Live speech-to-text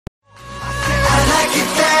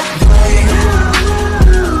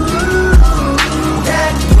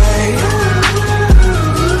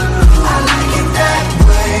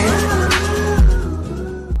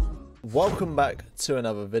welcome back to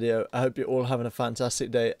another video. I hope you're all having a fantastic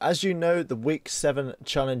day. As you know, the week 7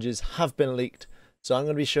 challenges have been leaked, so I'm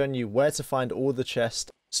going to be showing you where to find all the chests.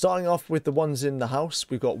 Starting off with the ones in the house,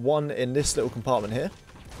 we've got one in this little compartment here.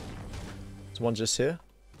 There's one just here.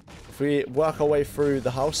 If we work our way through the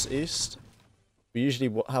house east, we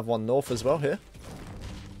usually have one north as well here.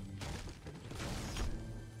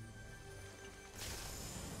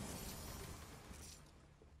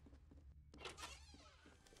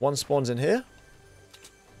 One spawns in here.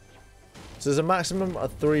 So there's a maximum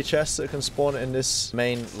of 3 chests that can spawn in this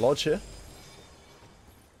main lodge here.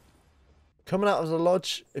 Coming out of the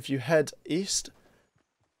lodge, if you head east,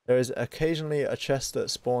 there is occasionally a chest that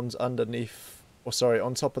spawns underneath, or sorry,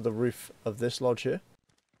 on top of the roof of this lodge here.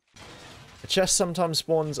 A chest sometimes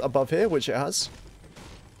spawns above here, which it has.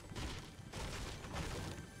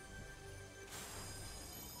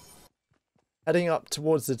 Heading up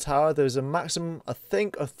towards the tower, there's a maximum, I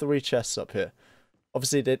think, of 3 chests up here.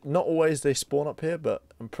 Obviously, not always they spawn up here, but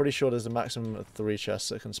I'm pretty sure there's a maximum of 3 chests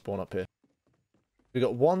that can spawn up here. We've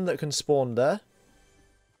got one that can spawn there.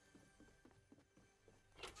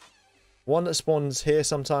 One that spawns here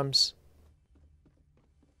sometimes.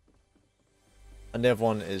 And the other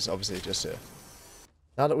one is obviously just here.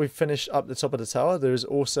 Now that we've finished up the top of the tower, there is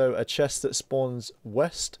also a chest that spawns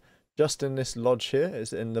west. Just in this lodge here,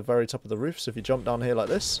 it's in the very top of the roof. So if you jump down here like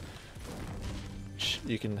this,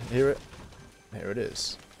 you can hear it. Here it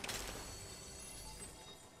is.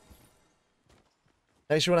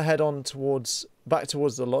 Next, you want to head on back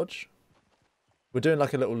towards the lodge. We're doing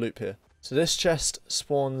like a little loop here. So this chest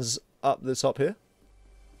spawns up the top here,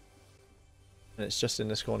 and it's just in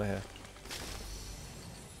this corner here.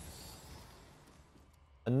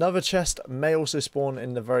 Another chest may also spawn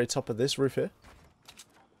in the very top of this roof here.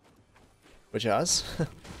 Which it has.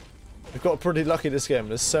 We've got pretty lucky this game.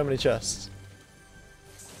 There's so many chests.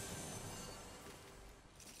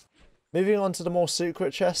 Moving on to the more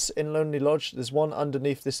secret chests in Lonely Lodge. There's one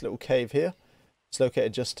underneath this little cave here. It's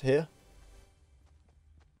located just here.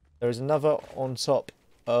 There is another on top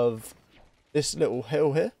of this little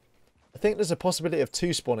hill here. I think there's a possibility of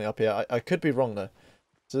 2 spawning up here. I could be wrong though.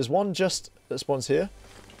 So there's one just that spawns here.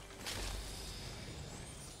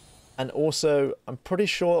 And also, I'm pretty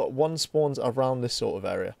sure one spawns around this sort of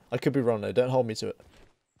area. I could be wrong though, don't hold me to it.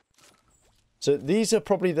 So these are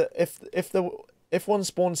probably the, if one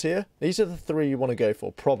spawns here, these are the 3 you want to go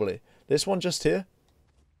for, probably. This one just here.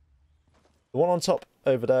 The one on top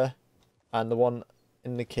over there. And the one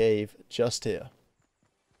in the cave just here.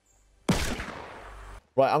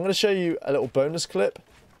 Right, I'm going to show you a little bonus clip.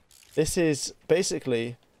 This is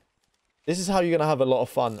basically, this is how you're going to have a lot of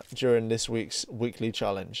fun during this week's weekly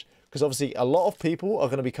challenge. Because obviously a lot of people are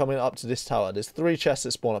going to be coming up to this tower. There's 3 chests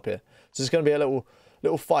that spawn up here. So there's going to be a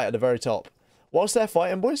little fight at the very top. Whilst they're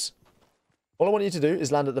fighting, boys, all I want you to do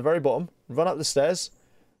is land at the very bottom, run up the stairs,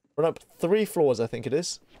 run up 3 floors, I think it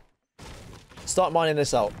is. Start mining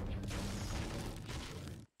this out.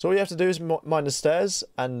 So all you have to do is mine the stairs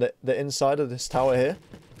and the inside of this tower here.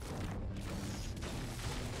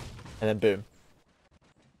 And then boom.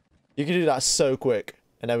 You can do that so quick.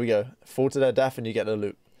 And there we go. Fall to their death and you get the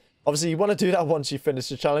loot. Obviously, you want to do that once you finish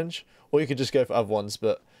the challenge, or you could just go for other ones,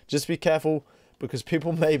 but just be careful because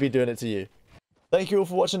people may be doing it to you. Thank you all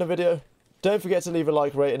for watching the video. Don't forget to leave a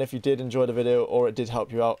like rating if you did enjoy the video or it did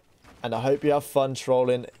help you out. And I hope you have fun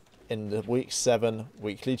trolling in the week 7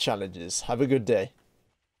 weekly challenges. Have a good day.